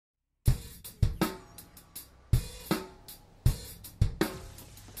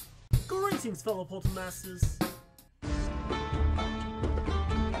Greetings, fellow Portal Masters.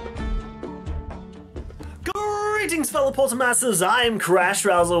 Greetings, fellow Portal Masters. I'm Crash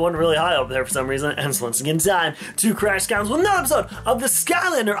Rowsell, one really high up there for some reason, and it's once again time to Crash Scouts with another episode of the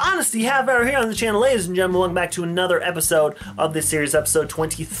Skylander Honesty Half Hour here on the channel. Ladies and gentlemen, welcome back to another episode of this series, episode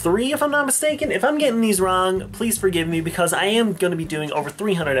 23, if I'm not mistaken. If I'm getting these wrong, please forgive me, because I am going to be doing over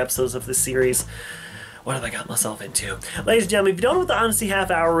 300 episodes of this series. What have I got myself into? Ladies and gentlemen, if you don't know what the Honesty Half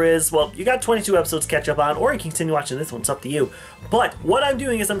Hour is, well, you got 22 episodes to catch up on, or you can continue watching this one. It's up to you. But what I'm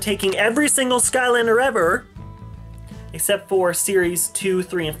doing is I'm taking every single Skylander ever, except for Series 2,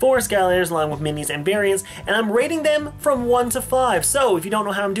 3, and 4 Skylanders, along with minis and variants, and I'm rating them from 1 to 5. So, if you don't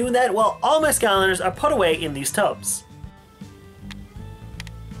know how I'm doing that, well, all my Skylanders are put away in these tubs.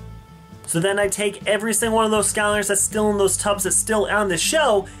 So then I take every single one of those Skylanders that's still in those tubs that's still on the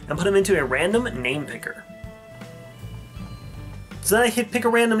show and put them into a random name picker. So then I hit pick a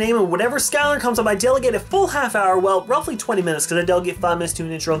random name, and whatever Skylander comes up, I delegate a full half hour, well, roughly 20 minutes, because I delegate 5 minutes to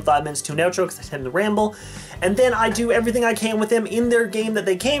an intro and 5 minutes to an outro, because I tend to ramble. And then I do everything I can with them in their game that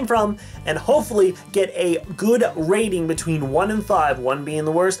they came from, and hopefully get a good rating between 1 and 5, 1 being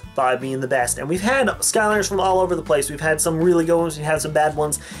the worst, 5 being the best. And we've had Skylanders from all over the place. We've had some really good ones, we've had some bad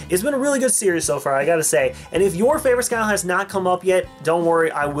ones. It's been a really good series so far, I gotta say. And if your favorite Skylander has not come up yet, don't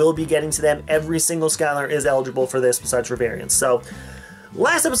worry, I will be getting to them. Every single Skylander is eligible for this, besides for variants. So,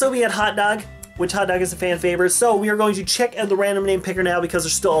 last episode we had Hot Dog, which Hot Dog is a fan favorite, so we are going to check out the random name picker now, because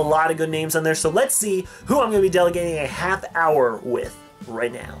there's still a lot of good names on there. So let's see who I'm going to be delegating a half hour with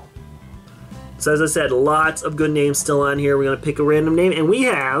right now. So as I said, lots of good names still on here. We're going to pick a random name, and we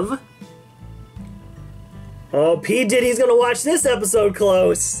have... Oh, PDiddy's going to watch this episode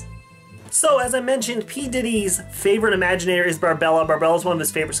close! So, as I mentioned, PDiddy's favorite Imaginator is Barbella. Barbella is one of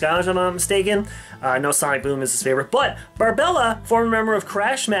his favorite Skylanders, if I'm not mistaken. I know Sonic Boom is his favorite. But Barbella, former member of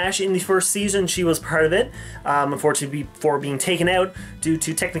Crash Smash in the first season, she was part of it. Unfortunately, before being taken out due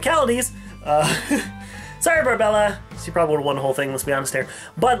to technicalities. Sorry, Barbella. She probably would have won the whole thing, let's be honest here.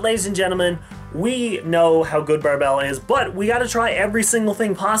 But, ladies and gentlemen, we know how good Barbella is, but we gotta try every single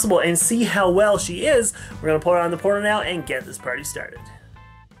thing possible and see how well she is. We're gonna put her on the portal now and get this party started.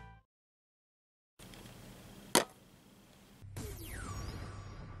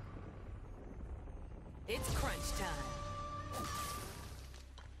 It's crunch time.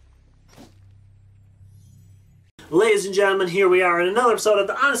 Ladies and gentlemen, here we are in another episode of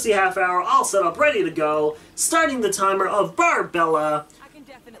the Honesty Half Hour, all set up, ready to go, starting the timer of Barbella. I can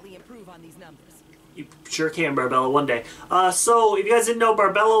definitely improve on these numbers. You sure can, Barbella, one day. So, if you guys didn't know,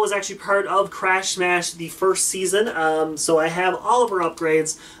 Barbella was actually part of Crash Smash the first season, so I have all of her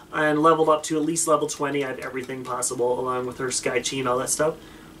upgrades and leveled up to at least level 20. I have everything possible, along with her Sky Chi and all that stuff.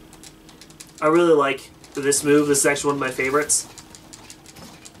 I really like this move. This is actually one of my favorites.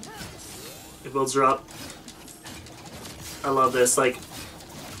 It builds her up. I love this. Like,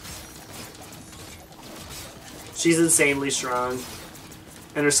 she's insanely strong,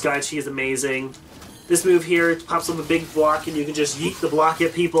 and her Sky Chi is amazing. This move here pops up a big block, and you can just yeet the block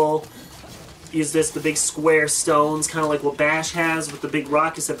at people. Use this, the big square stones, kind of like what Bash has with the big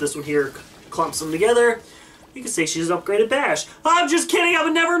rock, except this one here clumps them together. You can say she's an upgraded Bash. I'm just kidding. I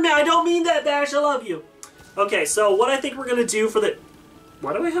would never. I don't mean that, Bash. I love you. Okay, so what I think we're gonna do for the...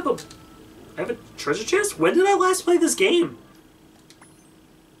 Why do I have a... I have a treasure chest? When did I last play this game?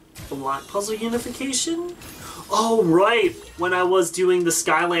 Block puzzle unification? Oh, right! When I was doing the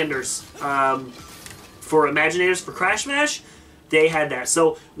Skylanders for Imaginators for Crash Smash, they had that.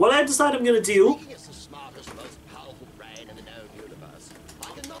 So, what I decided I'm gonna do...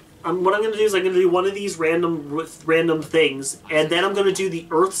 what I'm gonna do is I'm gonna do one of these random things, and then I'm gonna do the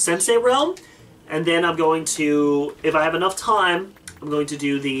Earth Sensei realm. And then I'm going to, if I have enough time, I'm going to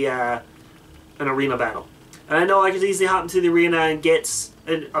do the an arena battle. And I know I could easily hop into the arena and get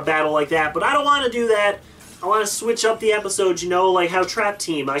a battle like that, but I don't want to do that. I want to switch up the episodes, you know, like how Trap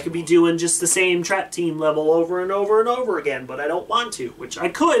Team. I could be doing just the same Trap Team level over and over and over again, but I don't want to, which I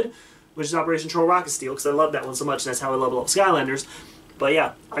could, which is Operation Troll Rocket Steel, because I love that one so much, and that's how I level up Skylanders. But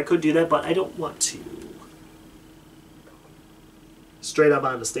yeah, I could do that, but I don't want to. Straight up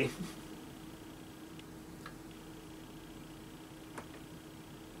honesty.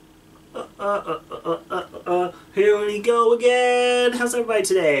 Here we go again. How's everybody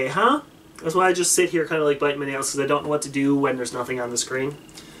today, huh? That's why I just sit here kind of like biting my nails, because I don't know what to do when there's nothing on the screen.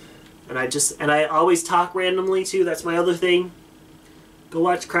 And I always talk randomly too. That's my other thing. Go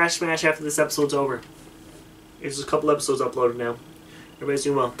watch Crash Smash after this episode's over. There's a couple episodes uploaded now. Everybody's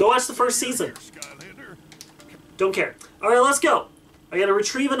doing well. Go watch the first season. Don't care. Alright, let's go. I gotta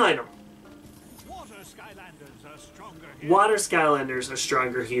retrieve an item. Water Skylanders are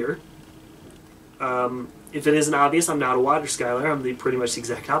stronger here. If it isn't obvious, I'm not a water Skylar. I'm the pretty much the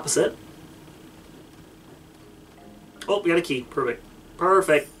exact opposite. Oh, we got a key. Perfect.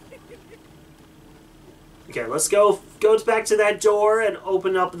 Perfect. Okay, let's go back to that door and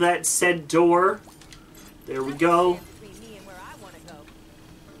open up that said door. There we go.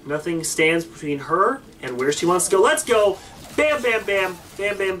 Nothing stands between her and where she wants to go. Let's go! Bam, bam, bam.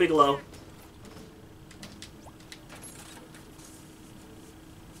 Bam, bam, Bigelow.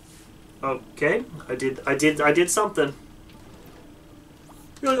 Okay, I did something.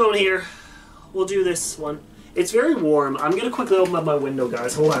 We're gonna go in here. We'll do this one. It's very warm. I'm gonna quickly open up my window,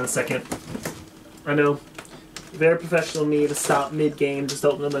 guys. Hold on a second. I know. Very professional of me to stop mid-game, just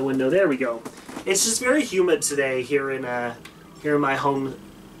open up my window. There we go. It's just very humid today here in my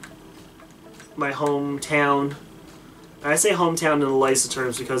hometown. I say hometown in the lightest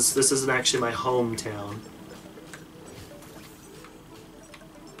terms because this isn't actually my hometown.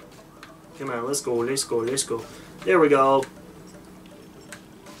 Come on, let's go, let's go, let's go. There we go.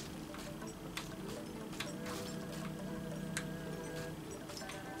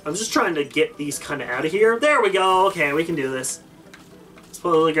 I'm just trying to get these kind of out of here. There we go. Okay, we can do this.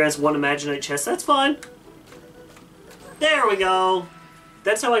 Spoiler grants one imaginate chest. That's fine. There we go.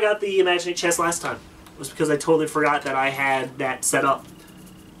 That's how I got the imaginate chest last time. It was because I totally forgot that I had that set up.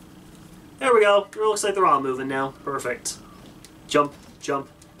 There we go. It looks like they're all moving now. Perfect. Jump, jump,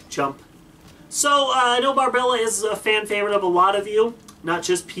 jump. So, I know Barbella is a fan favorite of a lot of you. Not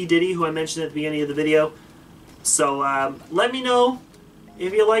just PDiddy, who I mentioned at the beginning of the video. So, let me know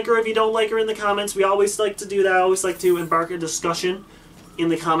if you like her, if you don't like her in the comments. We always like to do that. I always like to embark a discussion in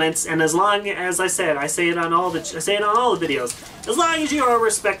the comments. And as long as I say it on all the videos. As long as you are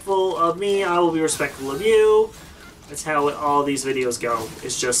respectful of me, I will be respectful of you. That's how all these videos go.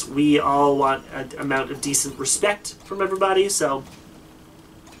 It's just we all want an amount of decent respect from everybody. So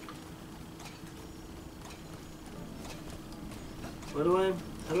how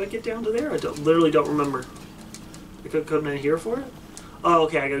do I get down to there? I literally don't remember. I could come in here for it? Oh,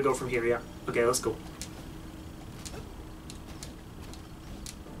 okay, I gotta go from here, yeah. Okay, let's go.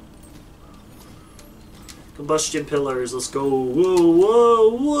 Combustion pillars, let's go. Whoa, whoa,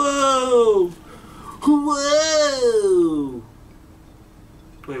 whoa! Whoa!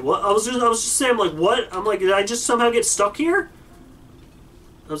 Wait, what? I was just saying, I'm like, what? I'm like, did I just somehow get stuck here?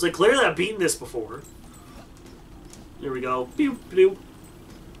 I was like, clearly I've beaten this before. There we go. Pew, pew.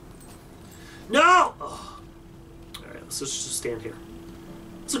 No! Oh. Alright, let's just stand here.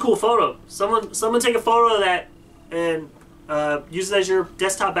 It's a cool photo. Someone take a photo of that and use it as your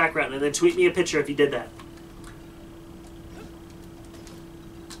desktop background and then tweet me a picture if you did that.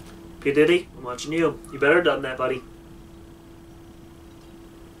 PDiddy, I'm watching you. You better have done that, buddy.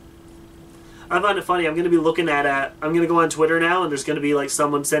 I find it funny. I'm going to be looking at I'm going to go on Twitter now, and there's going to be like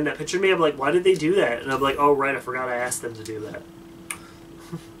someone send that picture to me. I'm like, why did they do that? And I'm like, oh, right, I forgot I asked them to do that.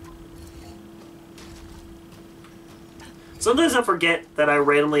 Sometimes I forget that I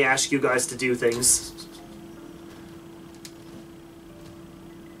randomly ask you guys to do things.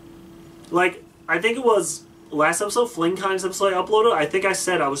 Like, I think it was last episode, FlingCon's episode I uploaded, I think I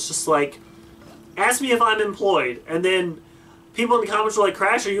said, I was just like, ask me if I'm employed. And then people in the comments were like,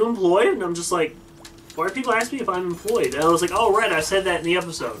 Crash, are you employed? And I'm just like, why do people ask me if I'm employed? And I was like, oh, right, I said that in the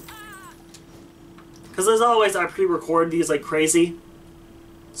episode. Because as always, I pre-record these like crazy.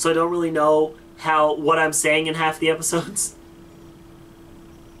 So I don't really know what I'm saying in half the episodes.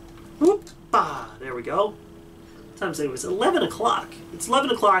 Whoop! Ah, there we go. What time is it? It was 11 o'clock. It's 11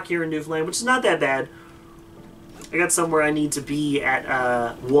 o'clock here in Newfoundland, which is not that bad. I got somewhere I need to be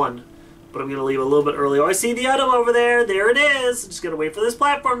at 1. But I'm going to leave a little bit early. Oh, I see the item over there. There it is. Just going to wait for this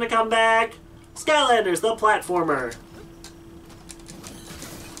platform to come back. Skylanders, the platformer.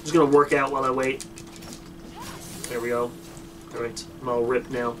 Just going to work out while I wait. There we go. Alright, I'm all ripped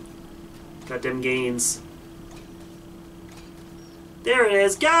now. Got them gains. There it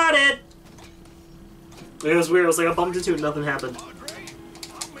is. Got it! It was weird. It was like I bumped into it and nothing happened.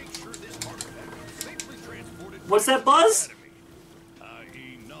 What's that buzz?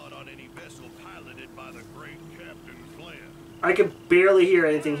 I could barely hear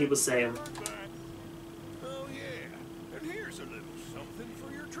anything he was saying. Oh yeah, and here's a little something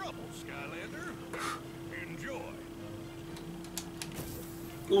for your trouble, Skylander. Enjoy.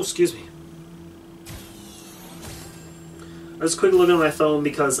 Oh, excuse me. I was quickly looking at my phone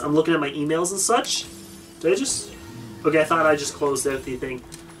because I'm looking at my emails and such. Did I just? Okay, I thought I just closed out the thing.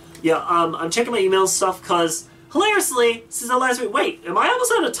 Yeah, I'm checking my emails and stuff because hilariously, since the last week. Wait, am I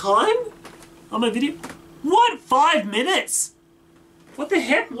almost out of time on my video? What? 5 minutes? What the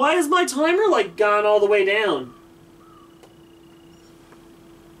heck? Why is my timer, like, gone all the way down?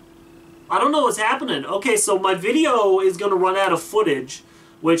 I don't know what's happening. Okay, so my video is going to run out of footage,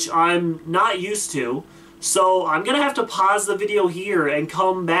 which I'm not used to. So I'm going to have to pause the video here and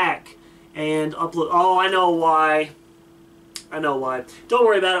come back and upload. Oh, I know why. I know why. Don't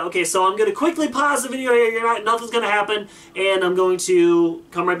worry about it. Okay, so I'm going to quickly pause the video here. Nothing's going to happen. And I'm going to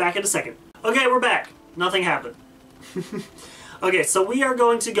come right back in a second. Okay, we're back. Nothing happened. Okay, so we are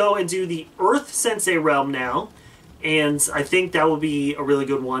going to go and do the Earth Sensei realm now. And I think that will be a really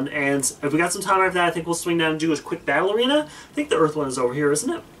good one. And if we got some time after that, I think we'll swing down and do a quick battle arena. I think the Earth one is over here, isn't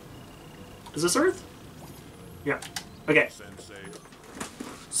it? Is this Earth? Yeah. Okay.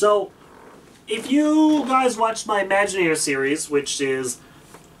 So, if you guys watched my Imaginator series, which is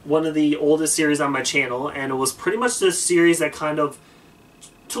one of the oldest series on my channel, and it was pretty much this series that kind of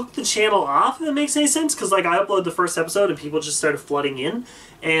took the channel off, if that makes any sense, because like I uploaded the first episode and people just started flooding in,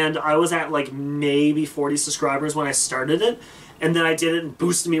 and I was at like maybe 40 subscribers when I started it, and then I did it and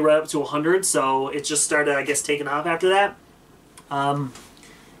boosted me right up to 100, so it just started, I guess, taking off after that.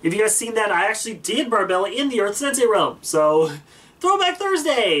 If you guys seen that, I actually did Barbella in the Earth Sensei realm, so Throwback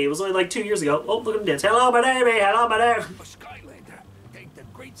Thursday! It was only like 2 years ago. Oh, look at him dance. Hello, my baby! Hello, my baby! A Skylander. Take the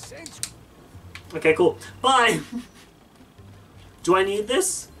great sense. Okay, cool. Bye! Do I need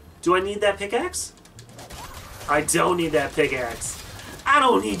this? Do I need that pickaxe? I don't need that pickaxe. I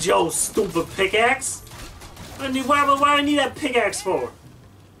don't need your stupid pickaxe. Why do I need that pickaxe for?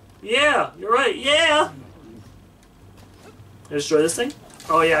 Yeah, you're right. Yeah! Can I destroy this thing?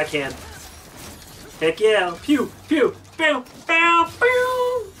 Oh yeah, I can. Heck yeah. Pew, pew, pew, pew,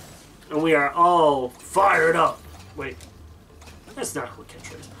 pew! And we are all fired up. Wait. That's not what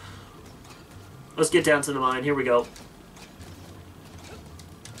catchphrase. Let's get down to the mine. Here we go.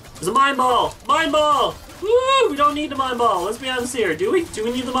 There's a mine ball! Mine ball! Woo! We don't need the mine ball. Let's be honest here. Do we? Do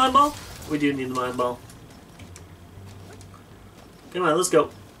we need the mine ball? We do need the mine ball. Come on, let's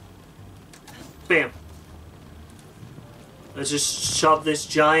go. Bam. Let's just shove this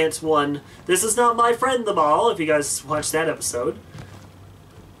giant one. This is not my friend, the ball, if you guys watched that episode.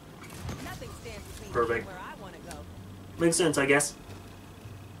 Nothing stands between Perfect. where I want to go. Makes sense, I guess.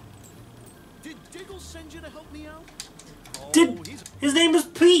 Did Diggle send you to help me out? Oh, His name is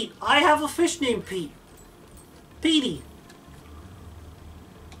Pete. I have a fish named Pete. Petey.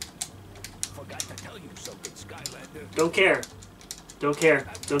 Forgot to tell you something, Skylander. Don't care. Don't care.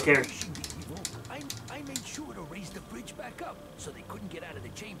 Don't care. I made sure to raise the bridge back up so they couldn't get out of the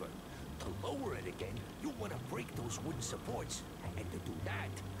chamber. To lower it again, you'll want to break those wooden supports. And to do that,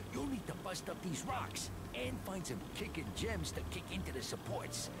 you'll need to bust up these rocks and find some kicking gems to kick into the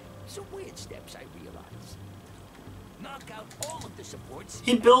supports. Some weird steps, I realize. Knock out all of the supports.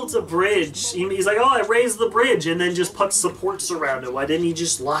 He builds a bridge. He's like, oh, I raised the bridge, and then just puts supports around it. Why didn't he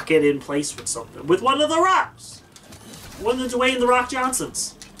just lock it in place with something? With one of the rocks! One of the Dwayne "The Rock"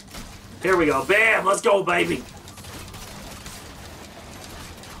 Johnsons. Here we go. Bam! Let's go, baby!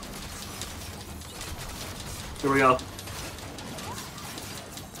 Here we go.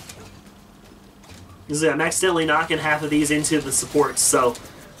 I'm accidentally knocking half of these into the supports, so...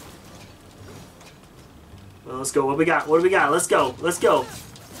 Well, let's go. What we got? What do we got? Let's go. Let's go.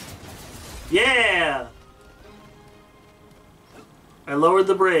 Yeah! I lowered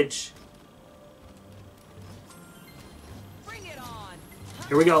the bridge. Bring it on.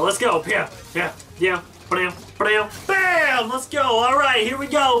 Here we go. Let's go. Yeah. Yeah. Yeah. Bam. Bam. Bam! Let's go. All right. Here we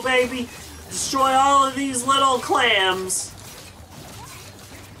go, baby. Destroy all of these little clams.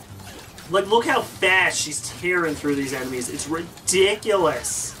 Like, look how fast she's tearing through these enemies. It's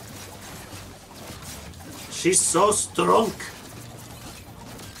ridiculous. She's so strong.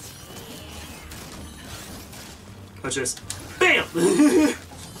 Watch this. Bam!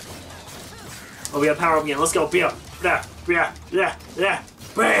 Oh, we got power up again. Let's go. Bam. Yeah. Yeah. Yeah. Yeah.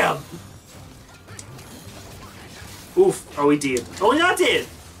 Bam! Oof. Oh, he did. Oh, he not dead.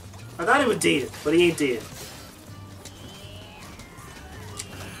 I thought he was dead, but he ain't dead.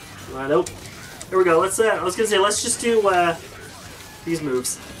 Right, nope. Here we go. Let's. I was gonna say, let's just do these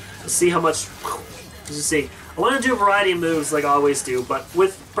moves. Let's see how much. Let's just see. I want to do a variety of moves like I always do, but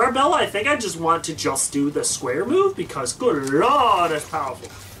with Barbella, I think I just want to just do the square move because, good lord, that's powerful.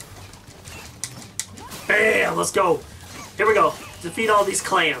 Bam! Let's go. Here we go. Defeat all these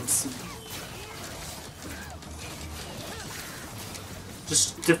clams.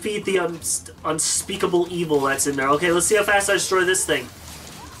 Just defeat the unspeakable evil that's in there. Okay, let's see how fast I destroy this thing.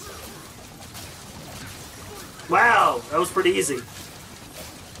 Wow, that was pretty easy.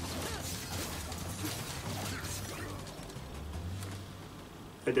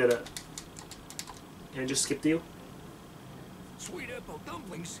 I did it. Can I just skip to you? Sweet apple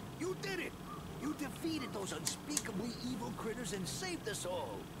dumplings, you did it. You defeated those unspeakably evil critters and saved us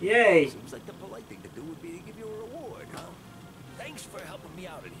all. Yay! Seems like the polite thing to do would be to give you a reward, huh? Thanks for helping me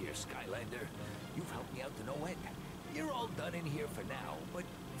out in here, Skylander. You've helped me out to no end. You're all done in here for now, but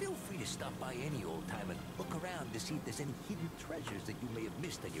feel free to stop by any old time and look around to see if there's any hidden treasures that you may have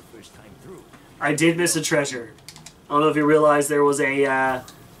missed on your first time through. I did miss a treasure. I don't know if you realized there was a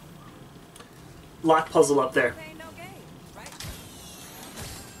lock puzzle up there. Ain't no game, right?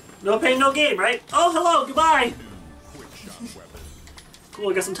 No pain, no gain, right? Oh, hello, goodbye!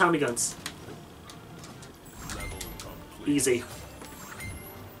 Cool, I got some Tommy guns. Easy.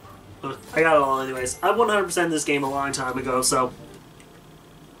 I got it all anyways. I 100% this game a long time ago, so...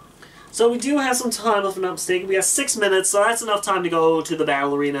 So we do have some time, if I'm not mistaken. We have 6 minutes, so that's enough time to go to the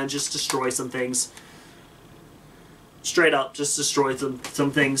battle arena and just destroy some things. Straight up, just destroy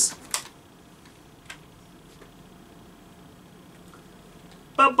some things.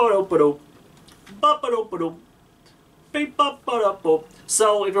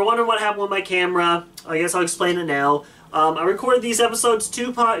 So, if you're wondering what happened with my camera, I guess I'll explain it now. I recorded these episodes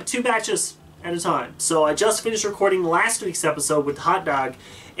two batches at a time. So I just finished recording last week's episode with Hot Dog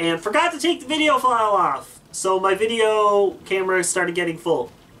and forgot to take the video file off. So my video camera started getting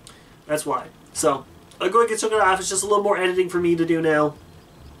full. That's why. So I'm going to get took it off. It's just a little more editing for me to do now.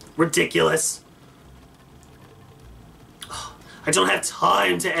 Ridiculous. I don't have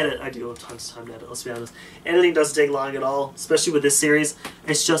time to edit. I do have tons of time to edit, let's be honest. Editing doesn't take long at all, especially with this series.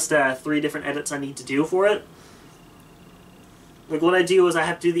 It's just 3 different edits I need to do for it. Like, what I do is I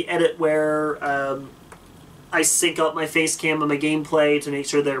have to do the edit where I sync up my face cam and my gameplay to make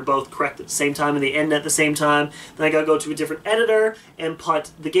sure they're both correct at the same time and they end at the same time. Then I gotta go to a different editor and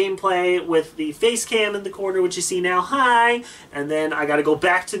put the gameplay with the face cam in the corner, which you see now, hi! And then I gotta go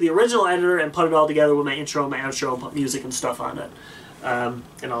back to the original editor and put it all together with my intro and my outro and put music and stuff on it.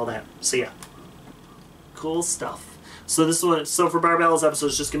 And all that. So yeah. Cool stuff. So this one, so for Barbella's episode,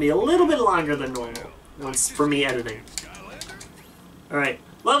 it's just gonna be a little bit longer than normal. Once for me editing. Alright,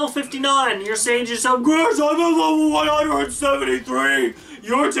 level 59, you're saying to yourself, Chris, I'm at level 173!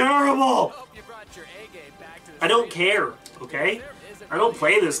 You're terrible! I don't care, okay? I don't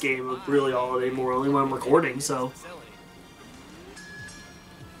play this game really all anymore, only when I'm recording, so...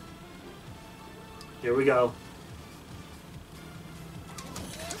 Here we go.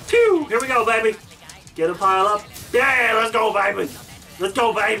 Phew! Here we go, baby! Get a pile up. Yeah, let's go, baby! Let's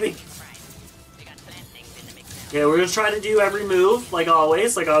go, baby! Yeah, we're going to try to do every move, like I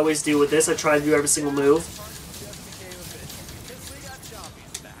always do with this. I try to do every single move.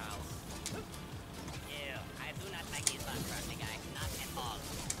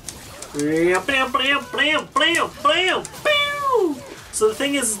 So the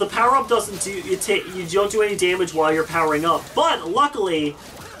thing is the power-up doesn't do, you don't do any damage while you're powering up. But luckily,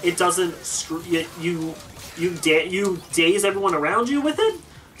 it doesn't, you daze everyone around you with it.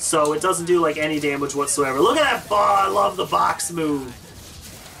 So it doesn't do like any damage whatsoever. Look at that! I love the box move.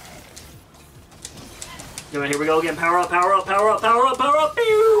 Alright, here we go again. Power up, power up, power up, power up, power up.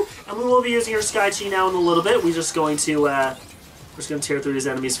 Pew! And we will be using our Sky Chi now in a little bit. We're just going to tear through these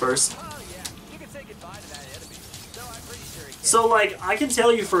enemies first. So like, I can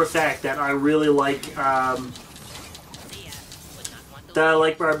tell you for a fact that I really like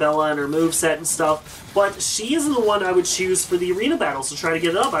Barbella and her moveset and stuff. But she isn't the one I would choose for the arena battles to try to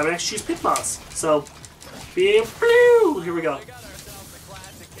get it up. I would actually choose Pit Boss. So, here we go.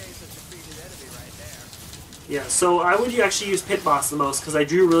 Yeah, so I would actually use Pit Boss the most because I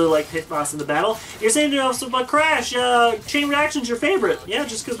do really like Pit Boss in the battle. You're saying to yourself, but Crash, Chain Reaction's your favorite. Yeah,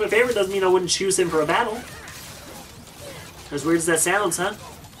 just because my favorite doesn't mean I wouldn't choose him for a battle. As weird as that sounds, huh?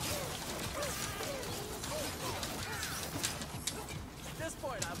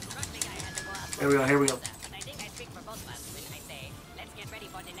 Here we go, here we go.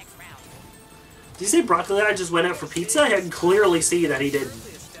 Did you say Broccoli I just went out for pizza? I can clearly see that he didn't.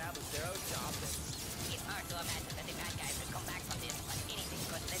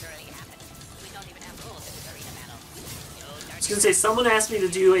 I was gonna say, someone asked me to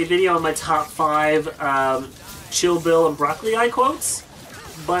do a video on my top 5 Chill Bill and Broccoli Eye quotes,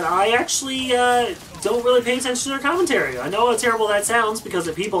 but I actually don't really pay attention to their commentary. I know how terrible that sounds because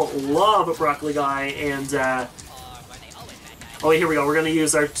the people love a Broccoli Guy and oh wait, here we go. We're gonna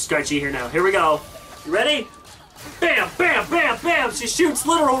use our Sky Chi here now. Here we go. You ready? Bam, bam, bam, bam! She shoots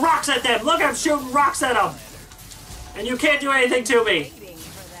literal rocks at them! Look, I'm shooting rocks at them! And you can't do anything to me!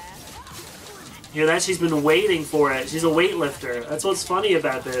 Hear that? She's been waiting for it. She's a weightlifter. That's what's funny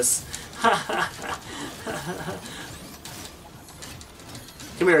about this. Come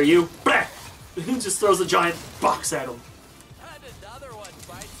here, you. Just throws a giant box at him.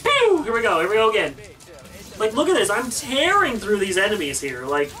 Pew! here we go. Here we go again. Like, look at this. I'm tearing through these enemies here.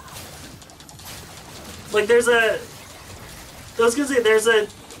 Like there's a... I was gonna say, there's a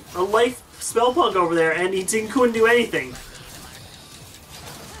life spellpunk over there, and he couldn't do anything.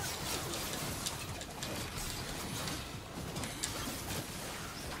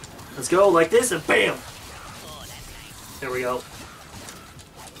 Let's go like this, and bam! There we go.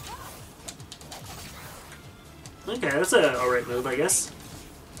 Okay, that's a alright move, I guess.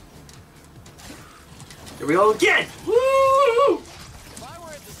 Here we go again! Woo!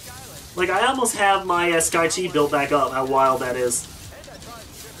 Like, I almost have my Sky Chi built back up, how wild that is.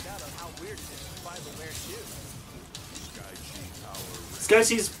 Sky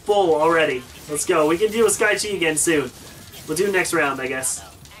Chi's full already. Let's go. We can do a Sky Chi again soon. We'll do next round, I guess.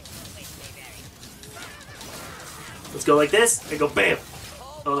 Let's go like this, and go BAM!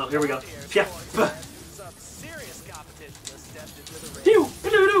 Oh no, here we go. Yeah. Pew!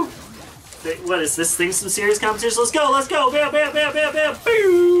 Pew! What is this thing? Some serious competition? Let's go! Let's go! Bam! Bam! Bam! Bam! Bam!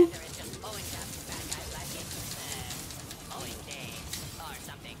 Pew!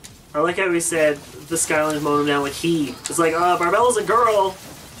 I like how we said the Skylanders mode him down like he. It's like, Barbella's a girl.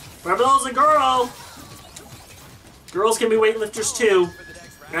 Barbella's a girl. Girls can be weightlifters too.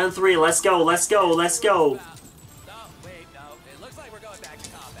 Round 3. Let's go. Let's go. Let's go.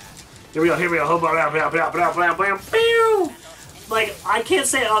 Here we go. Here we go. Like, I can't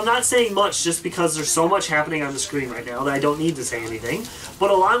say, I'm not saying much just because there's so much happening on the screen right now that I don't need to say anything. But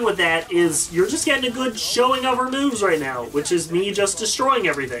along with that is, you're just getting a good showing of her moves right now, which is me just destroying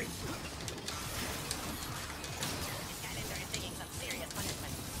everything.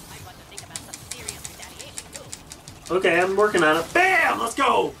 Okay, I'm working on it. BAM! Let's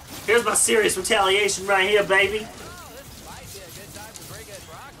go! Here's my serious retaliation right here, baby.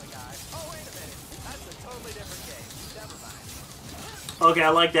 Okay, I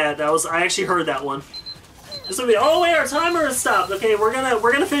like that. I actually heard that one. This will be. Oh wait, our timer has stopped. Okay, we're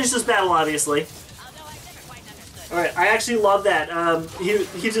gonna finish this battle, obviously. All right, I actually love that.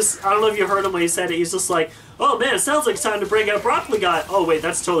 He just, I don't know if you heard him when he said it. He's just like, oh man, it sounds like it's time to bring out Broccoli Guy. Oh wait,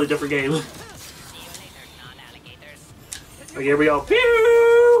 that's a totally different game. Okay, here we go.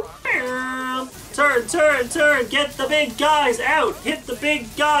 Pew! Pew! Turn, turn, turn! Get the big guys out! Hit the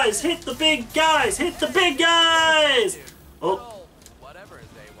big guys! Hit the big guys! Hit the big guys! Oh.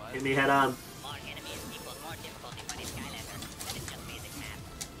 Hit me head on.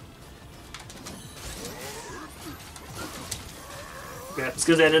 Yeah, it's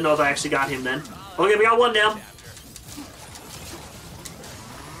because I didn't know if I actually got him then. Okay, we got one down.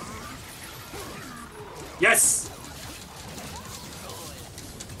 Yes!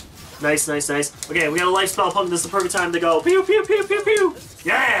 Nice, nice, nice. Okay, we got a life spell punk. This is the perfect time to go. Pew, pew, pew, pew, pew.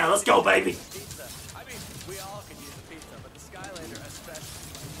 Yeah, let's go, baby.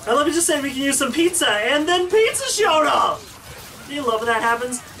 I love you just saying we can use some pizza, and then pizza showed up. Do you love when that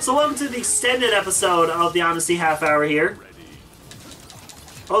happens? So welcome to the extended episode of the Honesty Half Hour here.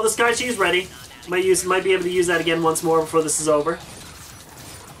 Oh, the Sky Chi's ready. Might be able to use that again once more before this is over.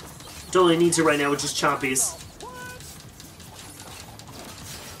 Don't really need to right now with just chompies.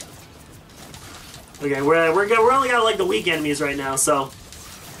 Okay, we're only got like the weak enemies right now, so.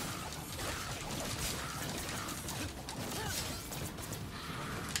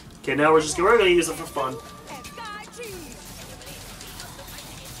 Okay, now we're gonna use it for fun.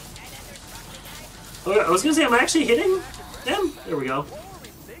 Okay, I was gonna say I'm actually hitting them. There we go.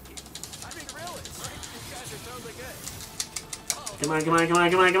 Come on, come on, come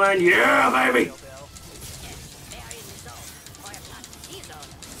on, come on, come on! Yeah, baby!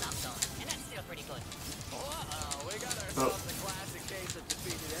 Oh.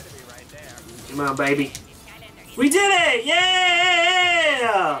 Come on, baby. We did it!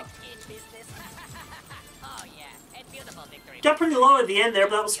 Yeah! Got pretty low at the end there,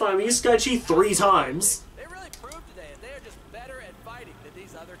 but that was fine. We used Sky Chi 3 times. They really proved today that they are just better at fighting than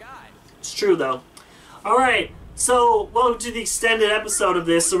these other guys. It's true, though. Alright, so welcome to the extended episode of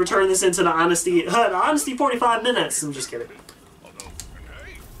this. So we're turning this into the Honesty 45 minutes. I'm just kidding.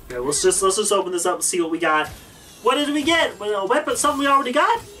 Okay, let's just open this up and see what we got. What did we get? A weapon, something we already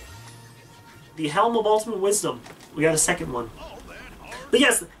got? The Helm of Ultimate Wisdom. We got a second one. But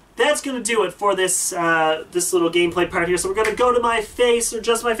yes, that's going to do it for this this little gameplay part here. So we're going to go to my face, or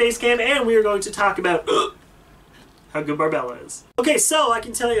just my face cam, and we are going to talk about how good Barbella is. Okay, so I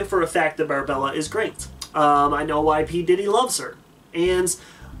can tell you for a fact that Barbella is great. I know why PDiddy loves her. And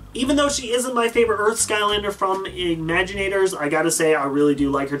Even though she isn't my favorite Earth Skylander from Imaginators, I gotta say I really do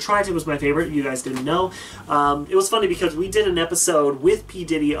like her. Tri-Tip was my favorite, you guys didn't know. It was funny because we did an episode with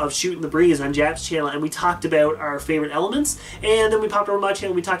P. of Shooting the Breeze on Jap's channel, and we talked about our favorite elements, and then we popped over my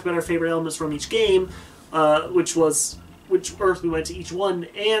channel and we talked about our favorite elements from each game, which Earth we went to each one,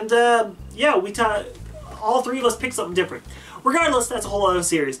 and yeah, all three of us picked something different. Regardless, that's a whole other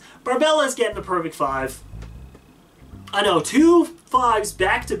series. Barbella is getting a perfect 5. I know, 2 5s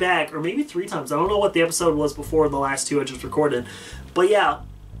back to back, or maybe 3 times. I don't know what the episode was before the last 2 I just recorded. But yeah,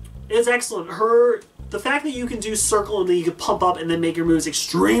 it's excellent. The fact that you can do circle and then you can pump up and then make your moves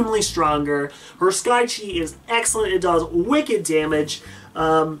extremely stronger. Her Sky Chi is excellent. It does wicked damage.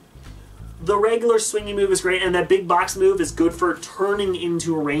 The regular swinging move is great, and that big box move is good for turning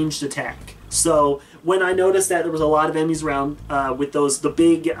into a ranged attack. So when I noticed that there was a lot of enemies around with the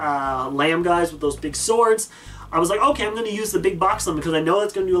big lamb guys with those big swords, I was like, okay, I'm going to use the big box on them because I know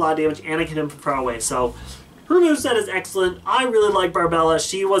that's going to do a lot of damage and I can hit him from far away. So her moveset is excellent. I really like Barbella.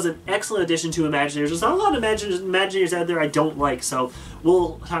 She was an excellent addition to Imaginators. There's not a lot of Imaginators out there I don't like, so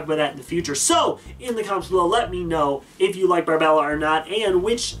we'll talk about that in the future. So, in the comments below, let me know if you like Barbella or not, and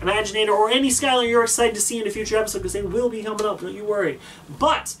which Imaginator or any Skylander you're excited to see in a future episode, because they will be coming up, don't you worry.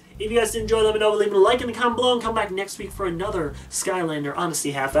 But, if you guys did enjoy, let me know. Leave a like in the comment below, and come back next week for another Skylander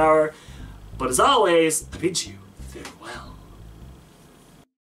Honesty Half Hour. But as always, I bid you farewell.